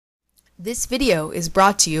This video is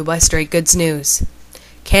brought to you by Straight Goods News,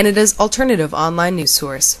 Canada's alternative online news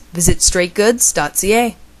source. Visit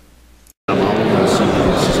straightgoods.ca. I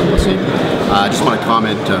just want to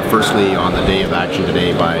comment firstly on the day of action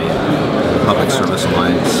today by the Public Service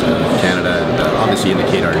Alliance Canada and obviously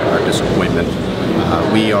indicate our disappointment.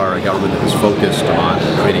 We are a government that is focused on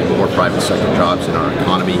creating more private sector jobs in our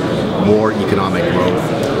economy, more economic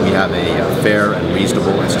growth. We have a fair and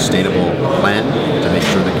reasonable and sustainable plan to make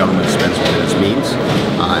sure that government spends within its means,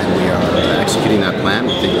 and we are executing that plan.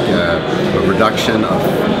 We think a reduction of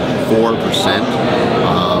 4%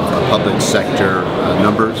 of public sector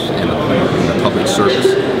numbers in the public service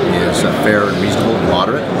is fair and reasonable and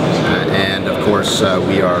moderate, and of course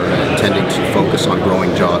we are intending to focus on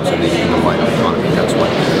growing jobs in the wider economy. That's what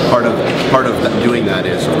part of doing that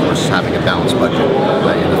is, of course, having a balanced budget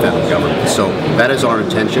in the federal government. So that is our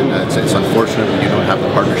intention. It's unfortunate we don't have the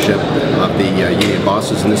partnership of the union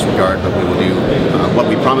bosses in this regard, but we will do what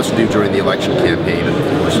we promised to do during the election campaign, and of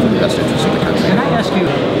course for the best interest of the country. Can I ask you?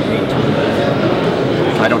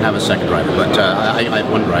 I don't have a second driver, but I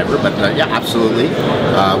have one driver. But yeah, absolutely.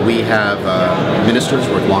 We have ministers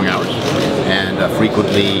work long hours, and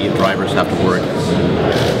frequently drivers have to work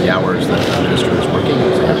the hours that the minister is working.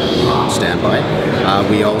 They have to be on standby.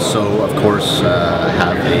 We also, of course,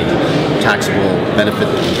 have a taxable benefit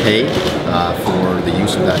that we pay for the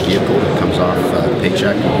use of that vehicle that comes off the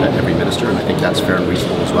paycheck of every minister, and I think that's fair and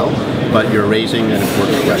reasonable as well. But you're raising an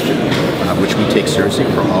important question, which we take seriously.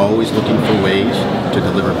 We're always looking for ways to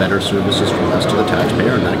deliver better services for us to the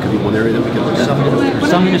taxpayer, and that could be one area that we can look at.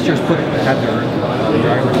 Some ministers have their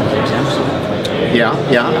drivers as exempts.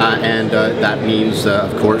 And that means,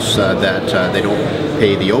 of course, that they don't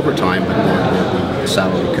pay the overtime, but the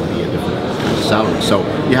salary could be a different kind of salary. So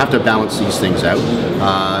you have to balance these things out,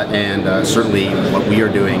 and certainly what we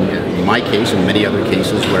are doing in my case and many other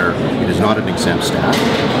cases where it is not an exempt staff,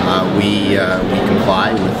 we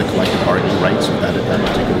comply with the collective bargaining rights of that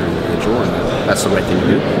particular individual, and that's the right thing to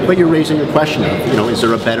do. But you're raising a question of, is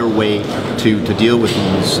there a better way to deal with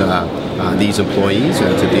these employees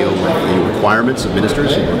and to deal with the requirements of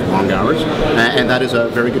ministers who work long hours, and that is a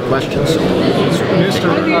very good question. So,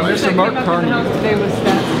 Mr. Mark Carney today was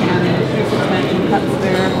stats and people mentioned cuts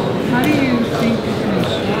there. How do you think you can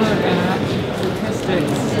ensure that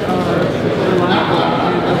statistics are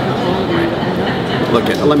reliable and look,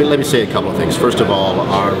 let me say a couple of things. First of all,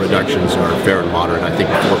 our reductions are fair and moderate. I think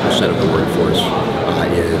 4% of the workforce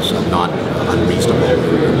is not unreasonable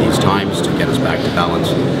in these times to get us back to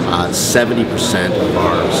balance. 70% of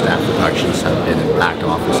our staff reductions have been in back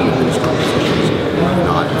office and administrative positions, do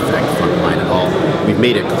not affect frontline at all. We've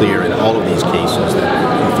made it clear in all of these cases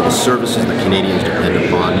that for the services that Canadians depend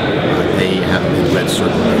upon, they have been red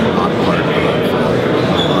circled and not part of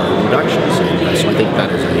our reductions. And so I think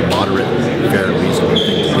that is a moderate, fair, and reasonable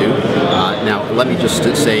thing to do. Now, let me just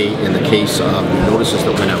say, in the case of the notices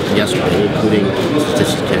that went out yesterday, including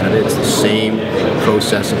Statistics Canada, it's the same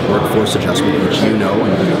process of workforce adjustment, which you know,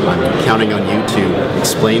 and I'm counting on you to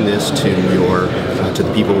explain this to to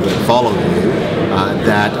the people that follow you,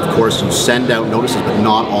 that, of course, you send out notices, but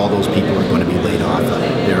not all those people are going to be laid off.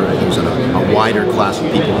 There's a wider class of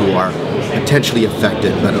people who are potentially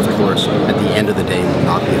affected, but of course, at the end of the day, will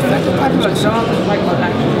not be affected by those decisions.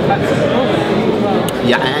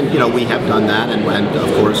 Yeah, and we have done that, and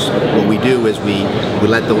of course, what we do is we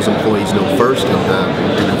let those employees know first,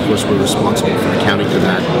 and of course, we're responsible for accounting for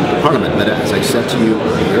that to Parliament. But as I said to you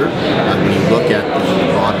earlier, when you look at the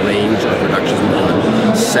broad range of reductions we've done,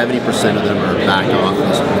 70% of them are back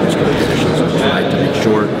office administrative positions. We try to make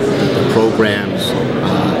sure that the programs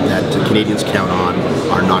that Canadians count on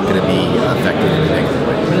are not going to be affected in a negative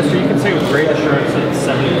way. Minister, you can say with great assurance that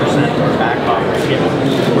 70% are back office.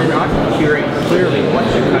 We're not hearing clearly what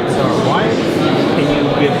the cuts are. Why can you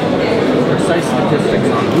give precise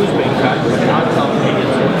statistics on who's being cut, but not tell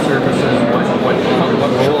Canadians what services, what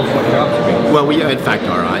roles, what jobs are being cut? Well, we in fact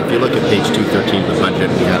are. If you look at page 213 of the budget,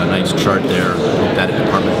 we had a nice chart there, looked at it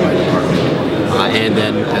department by department. And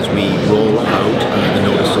then as we roll out the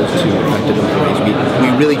notices to affected employees, we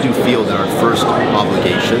really do feel that our first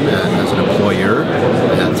obligation as an employer,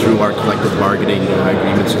 through our collective bargaining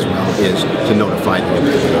agreements as well, is to notify the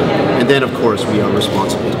employee. And then, of course, we are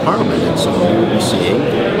responsible to Parliament, and so we will be seeing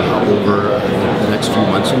over the next few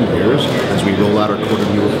months and years, as we roll out our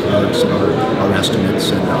quarterly reports and our estimates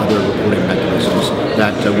and other reporting mechanisms,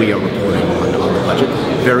 that we are reporting on the budget,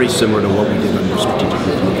 very similar to what we did under strategic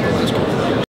review for the last